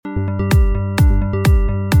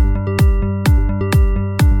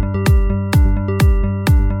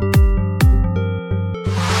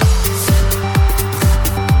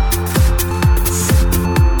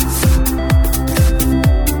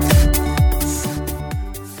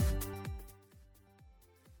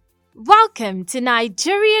Welcome to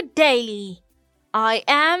Nigeria Daily. I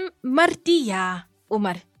am Mardia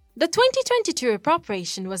Umar. The 2022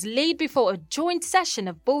 appropriation was laid before a joint session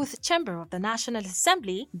of both Chambers of the National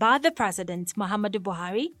Assembly by the President Muhammadu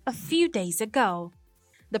Buhari a few days ago.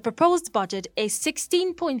 The proposed budget is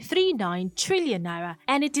 16.39 trillion naira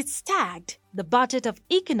and it is tagged the budget of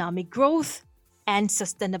economic growth and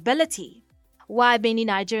sustainability. While many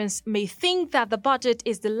Nigerians may think that the budget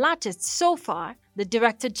is the largest so far, the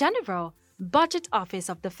Director General, Budget Office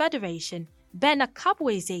of the Federation, Ben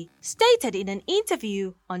Akabweze, stated in an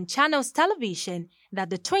interview on Channels Television that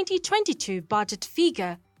the 2022 budget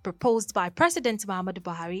figure proposed by President Muhammadu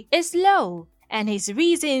Buhari is low, and his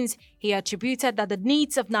reasons he attributed that the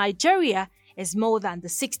needs of Nigeria is more than the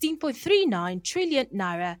 16.39 trillion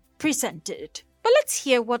naira presented. But let's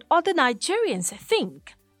hear what other Nigerians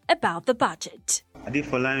think about the budget.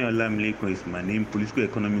 Adefolani Olamileko is my name, political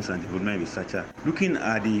economist and development researcher. Looking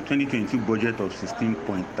at the 2022 budget of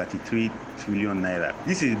 16.33 trillion naira,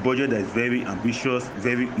 this is a budget that is very ambitious,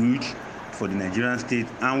 very huge for the Nigerian state,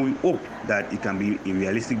 and we hope that it can be a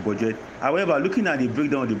realistic budget. However, looking at the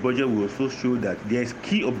breakdown of the budget will also show that there is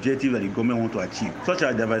key objectives that the government wants to achieve, such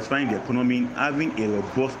as diversifying the economy, having a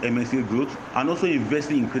robust MSA growth, and also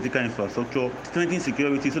investing in critical infrastructure, strengthening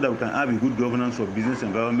security so that we can have a good governance of business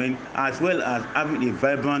environment, as well as having a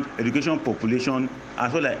vibrant education population,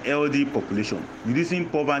 as well as healthy population, reducing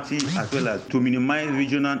poverty, as well as to minimize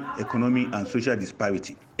regional economic and social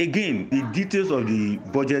disparity. Again, the details of the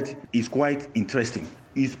budget is quite interesting.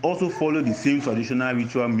 It also follows the same traditional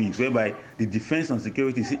ritual means whereby the defense and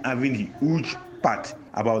security is having the huge part,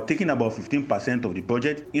 taking about 15% of the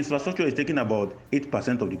budget. Infrastructure is taking about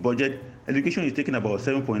 8% of the budget. Education is taking about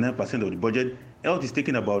 7.9% of the budget. Health is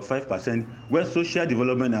taking about 5%, where social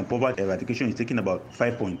development and poverty eradication is taking about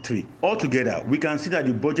 5.3%. Altogether, we can see that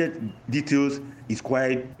the budget details is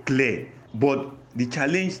quite clear, but the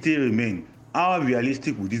challenge still remains. How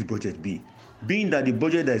realistic will this budget be? Being that the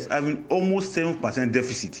budget that is having almost 7%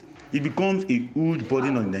 deficit, it becomes a huge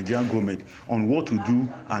burden on the Nigerian government on what to do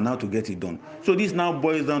and how to get it done. So this now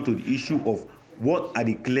boils down to the issue of what are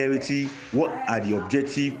the clarity, what are the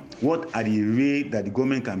objectives, what are the way that the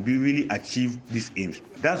government can really achieve these aims.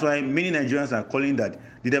 That's why many Nigerians are calling that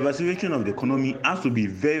the diversification of the economy has to be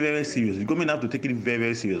very, very serious. The government has to take it very,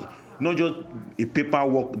 very serious. Not just a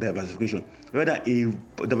paperwork diversification, rather a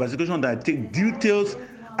diversification that takes details,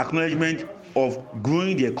 acknowledgement of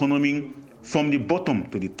growing the economy from the bottom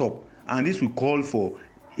to the top. And this will call for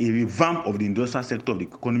a revamp of the industrial sector of the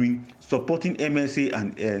economy, supporting MSA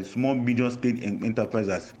and small medium scale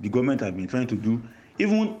enterprises. The government has been trying to do,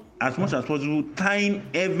 even as much as possible, tying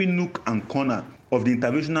every nook and corner of the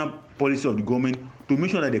interventional policy of the government to make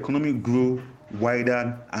sure that the economy grow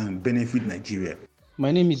wider and benefit Nigeria.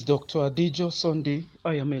 My name is Dr. Adejo Sunday.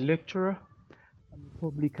 I am a lecturer and a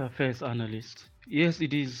public affairs analyst. Yes,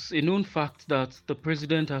 it is a known fact that the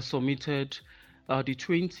president has submitted the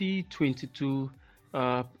 2022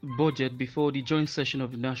 budget before the joint session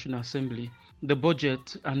of the National Assembly. The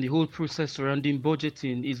budget and the whole process surrounding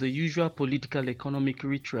budgeting is a usual political economic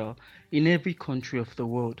ritual in every country of the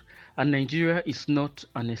world, and Nigeria is not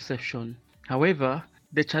an exception. However,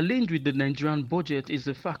 the challenge with the Nigerian budget is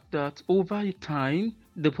the fact that over time,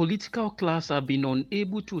 the political class have been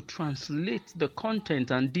unable to translate the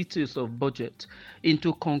content and details of budget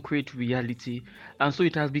into concrete reality. And so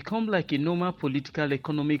it has become like a normal political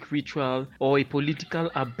economic ritual or a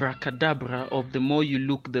political abracadabra of the more you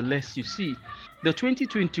look, the less you see. The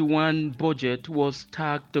 2021 budget was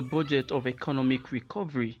tagged the budget of economic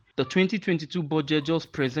recovery. The 2022 budget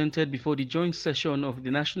just presented before the joint session of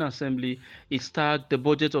the National Assembly is tagged the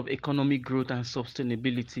budget of economic growth and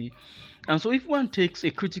sustainability. And so if one takes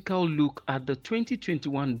a critical look at the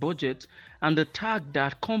 2021 budget and the tag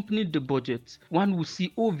that accompanied the budget, one will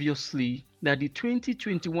see obviously that the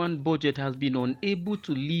 2021 budget has been unable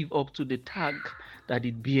to live up to the tag that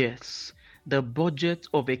it bears, the budget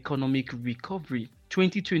of economic recovery.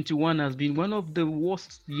 2021 has been one of the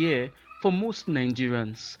worst years for most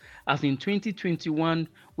Nigerians, as in 2021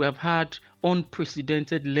 we have had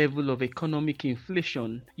unprecedented level of economic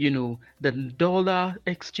inflation. The dollar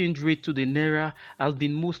exchange rate to the naira has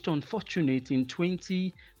been most unfortunate in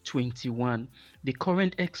 2021. The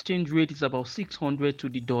current exchange rate is about 600 to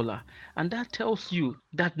the dollar. And that tells you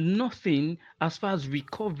that nothing as far as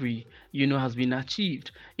recovery, has been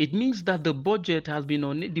achieved. It means that the budget has been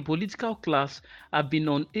the political class have been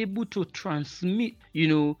unable to transmit,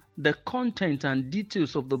 the content and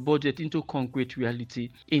details of the budget into concrete reality.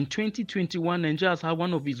 In 2021, Nigeria has had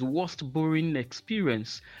one of its worst borrowing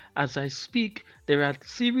experience. As I speak, there are a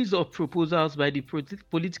series of proposals by the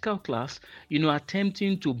political class,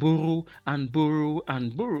 attempting to borrow and borrow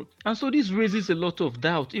and borrow. And so this raises a lot of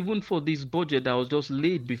doubt, even for this budget that was just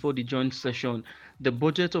laid before the joint session, the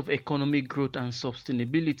budget of economic growth and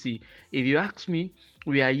sustainability. If you ask me,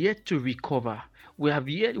 we are yet to recover. We are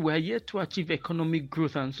yet to achieve economic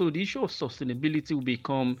growth, and so the issue of sustainability will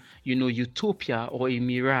become, utopia or a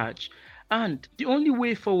mirage. And the only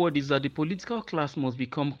way forward is that the political class must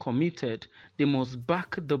become committed. They must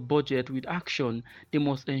back the budget with action. They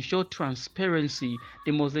must ensure transparency.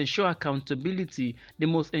 They must ensure accountability. They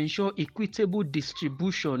must ensure equitable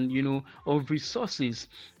distribution, of resources.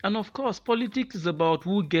 And of course, politics is about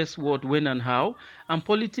who gets what, when, and how. And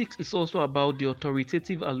politics is also about the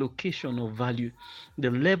authoritative allocation of value.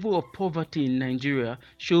 The level of poverty in Nigeria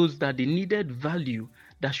shows that the needed value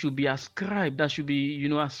that should be ascribed, that should be,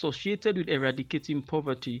 associated with eradicating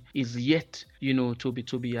poverty is yet,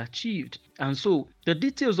 to be achieved. And so the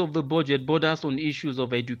details of the budget borders on issues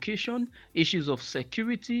of education, issues of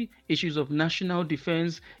security, issues of national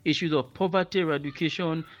defense, issues of poverty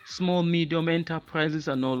eradication, small, medium enterprises,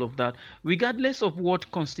 and all of that, regardless of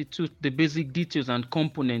what constitutes the basic details and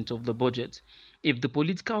components of the budget. If the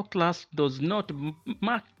political class does not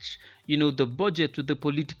match, the budget to the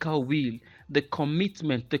political will, the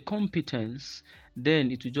commitment, the competence,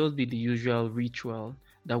 then it will just be the usual ritual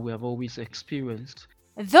that we have always experienced.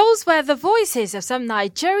 Those were the voices of some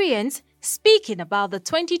Nigerians speaking about the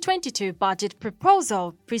 2022 budget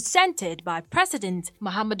proposal presented by President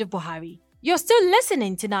Muhammadu Buhari. You're still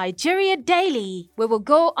listening to Nigeria Daily. We will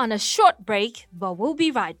go on a short break, but we'll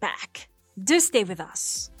be right back. Do stay with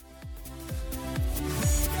us.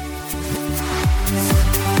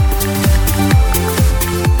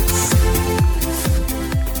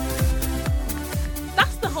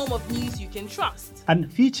 Of news you can trust.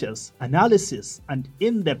 And features, analysis, and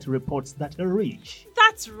in-depth reports that are rich.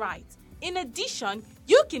 That's right. In addition,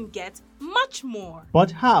 you can get much more.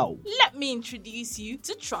 But how? Let me introduce you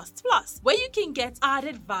to Trust Plus, where you can get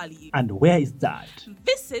added value. And where is that?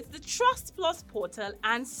 Visit the Trust Plus portal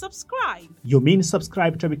and subscribe. You mean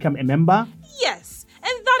subscribe to become a member? Yes,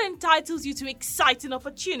 and that entitles you to exciting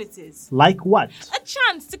opportunities. Like what? A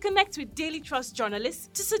chance to connect with Daily Trust journalists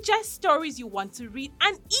to suggest stories you want to read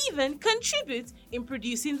and even contribute in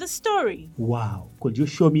producing the story. Wow. Could you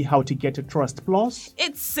show me how to get a Trust Plus?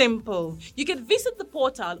 It's simple. You can visit the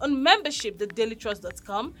portal on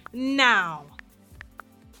membership.dailytrust.com now.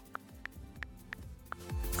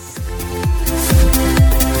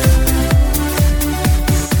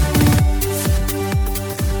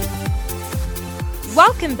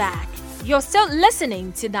 Welcome back. You're still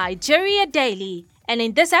listening to Nigeria Daily, and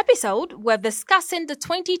in this episode, we're discussing the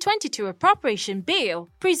 2022 appropriation bill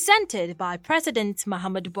presented by President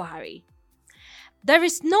Muhammadu Buhari. There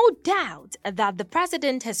is no doubt that the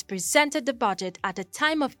president has presented the budget at a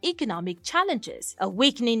time of economic challenges, a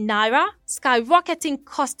weakening naira, skyrocketing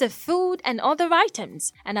cost of food and other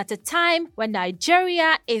items, and at a time when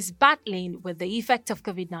Nigeria is battling with the effect of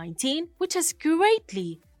COVID-19, which has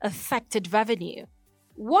greatly affected revenue.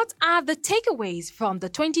 What are the takeaways from the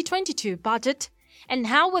 2022 budget, and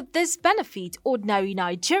how would this benefit ordinary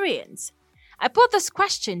Nigerians? I put this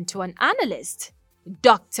question to an analyst,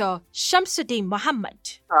 Dr. Shamsuddin Muhammad.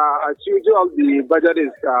 As usual, the budget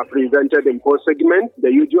is presented in four segments: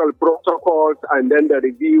 the usual protocols, and then the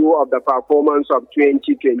review of the performance of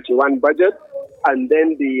 2021 budget, and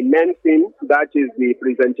then the main thing, that is the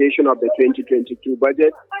presentation of the 2022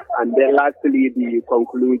 budget, and then lastly, the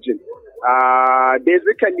conclusion.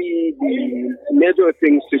 Basically, the major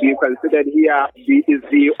things to be considered here is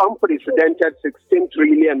the unprecedented 16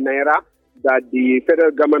 trillion naira that the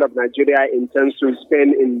federal government of Nigeria intends to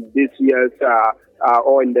spend in this year's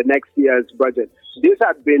or in the next year's budget. This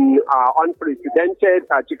has been unprecedented,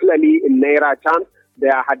 particularly in naira terms.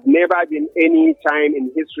 There had never been any time in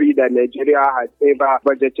history that Nigeria has ever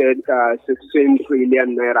budgeted 16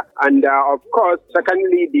 trillion naira. And of course,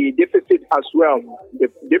 secondly, the deficit as well. The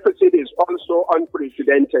deficit is also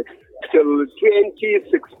unprecedented. Till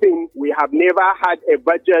 2016, we have never had a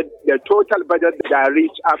budget, the total budget that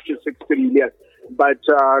reached up to 6 trillion. But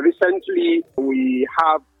recently, we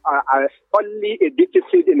have only a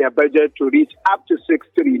deficit in a budget to reach up to 6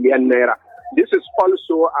 trillion naira. This is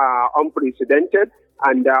also unprecedented.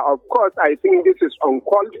 And of course, I think this is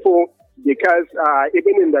uncalled for because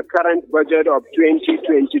even in the current budget of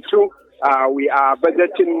 2022, we are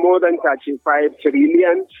budgeting more than 35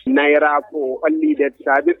 trillion naira for only debt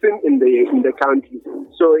servicing in the country.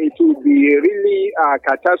 So it would be really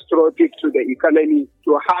catastrophic to the economy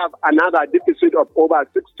to have another deficit of over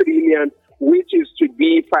 6 trillion, which is to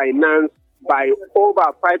be financed by over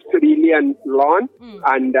 5 trillion loan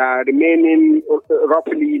and remaining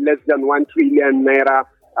roughly less than 1 trillion naira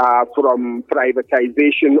from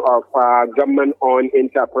privatization of government-owned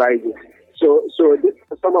enterprises. So these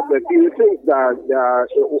are some of the few things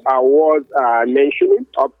that I was mentioning.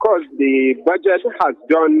 Of course, the budget has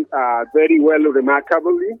done very well,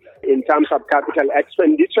 remarkably, in terms of capital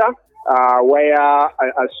expenditure, where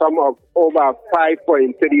a sum of over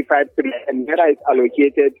 5.35 trillion naira is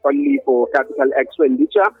allocated only for capital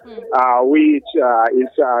expenditure, which is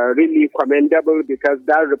really commendable because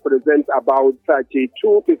that represents about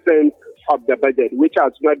 32% of the budget, which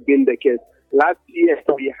has not been the case. Last year,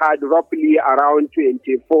 we had roughly around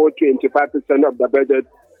 24-25% of the budget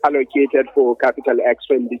allocated for capital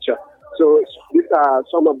expenditure. So these are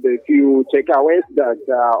some of the few takeaways that,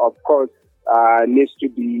 of course, needs to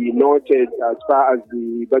be noted as far as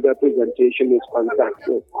the budget presentation is concerned.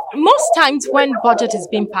 So, most times when budget is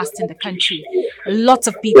being passed in the country, lots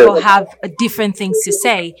of people have different things to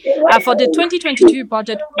say. For the 2022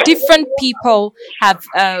 budget, different people have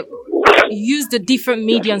used the different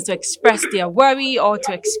mediums to express their worry or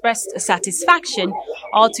to express satisfaction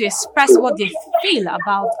or to express what they feel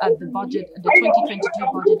about the budget, the 2022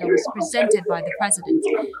 budget that was presented by the president.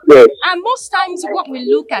 yes. And most times what we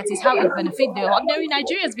look at is how it benefits the ordinary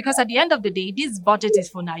Nigerians, because at the end of the day, this budget is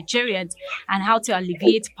for Nigerians and how to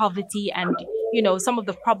alleviate poverty and, some of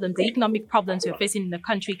the problems, the economic problems we're facing in the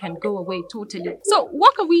country can go away totally. So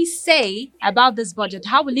what can we say about this budget?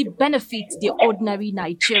 How will it benefit the ordinary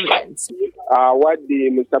Nigerians? What the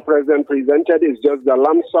Mr. President presented is just the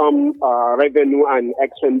lump sum revenue and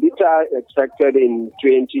expenditure expected in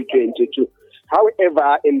 2022.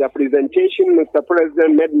 However, in the presentation, Mr.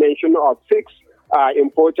 President made mention of 6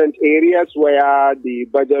 important areas where the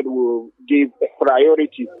budget will give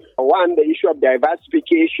priority. One, the issue of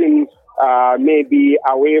diversification, maybe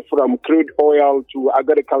away from crude oil to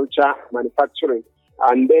agriculture, manufacturing.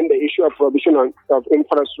 And then the issue of provision of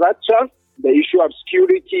infrastructure, the issue of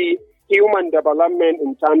security, human development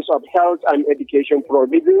in terms of health and education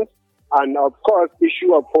provisions, and of course,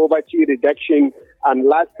 issue of poverty reduction, and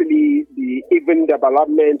lastly, the even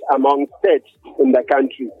development among states in the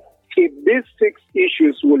country. If these 6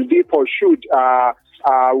 issues will be pursued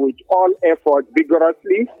with all effort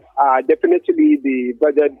vigorously, definitely the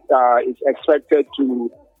budget is expected to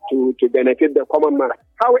benefit the common man.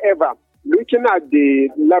 However, looking at the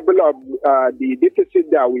level of the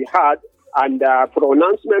deficit that we had, and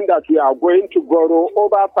pronouncement that we are going to borrow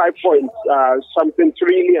over 5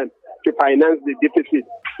 trillion to finance the deficit.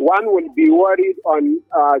 One will be worried on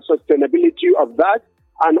sustainability of that,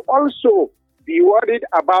 and also be worried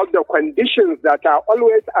about the conditions that are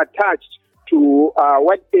always attached to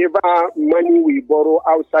whatever money we borrow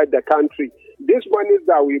outside the country. These monies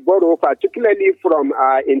that we borrow, particularly from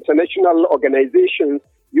international organizations,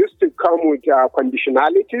 used to come with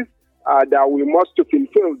conditionalities that we must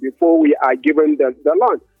fulfill before we are given the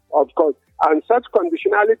loan, of course. And such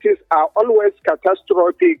conditionalities are always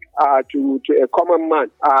catastrophic to a common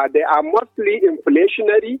man. They are mostly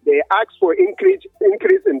inflationary. They ask for increase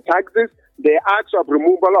in taxes. They ask of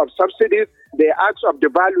removal of subsidies. They ask of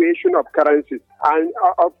devaluation of currencies. And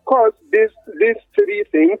of course, these 3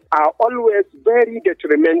 things are always very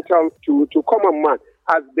detrimental to common man,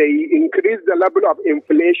 as they increase the level of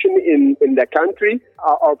inflation in the country.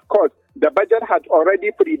 Of course, the budget had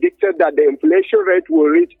already predicted that the inflation rate will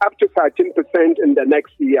reach up to 13% in the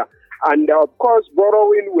next year. And of course,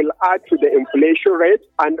 borrowing will add to the inflation rate.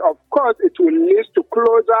 And of course, it will lead to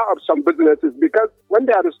closure of some businesses, because when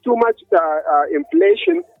there is too much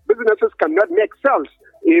inflation, businesses cannot make sales.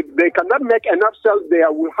 If they cannot make enough sales, they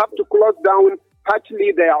will have to close down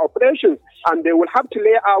partly their operations, and they will have to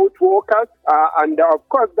lay out workers, and of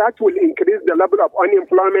course that will increase the level of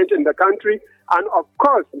unemployment in the country, and of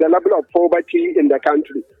course the level of poverty in the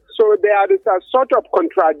country. So there is a sort of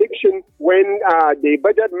contradiction when the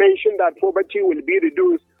budget mentioned that poverty will be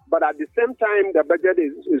reduced, but at the same time the budget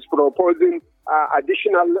is proposing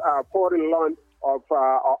additional foreign loan of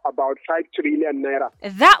about 5 trillion naira.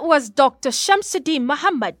 That was Dr. Shamsuddin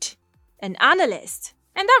Muhammad, an analyst.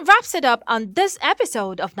 And that wraps it up on this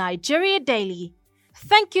episode of Nigeria Daily.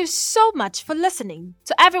 Thank you so much for listening.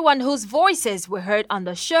 To everyone whose voices were heard on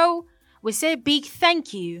the show, we say a big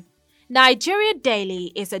thank you. Nigeria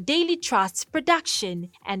Daily is a Daily Trust production,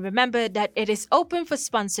 and remember that it is open for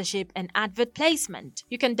sponsorship and advert placement.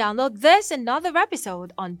 You can download this and other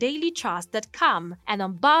episode on dailytrust.com and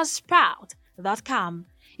on buzzsprout.com.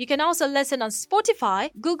 You can also listen on Spotify,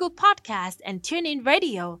 Google Podcast, and TuneIn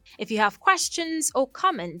Radio. If you have questions or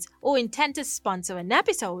comments or intend to sponsor an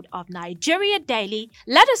episode of Nigeria Daily,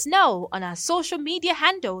 let us know on our social media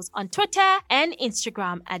handles on Twitter and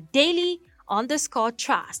Instagram at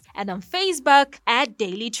Daily_Trust and on Facebook at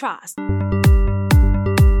Daily Trust.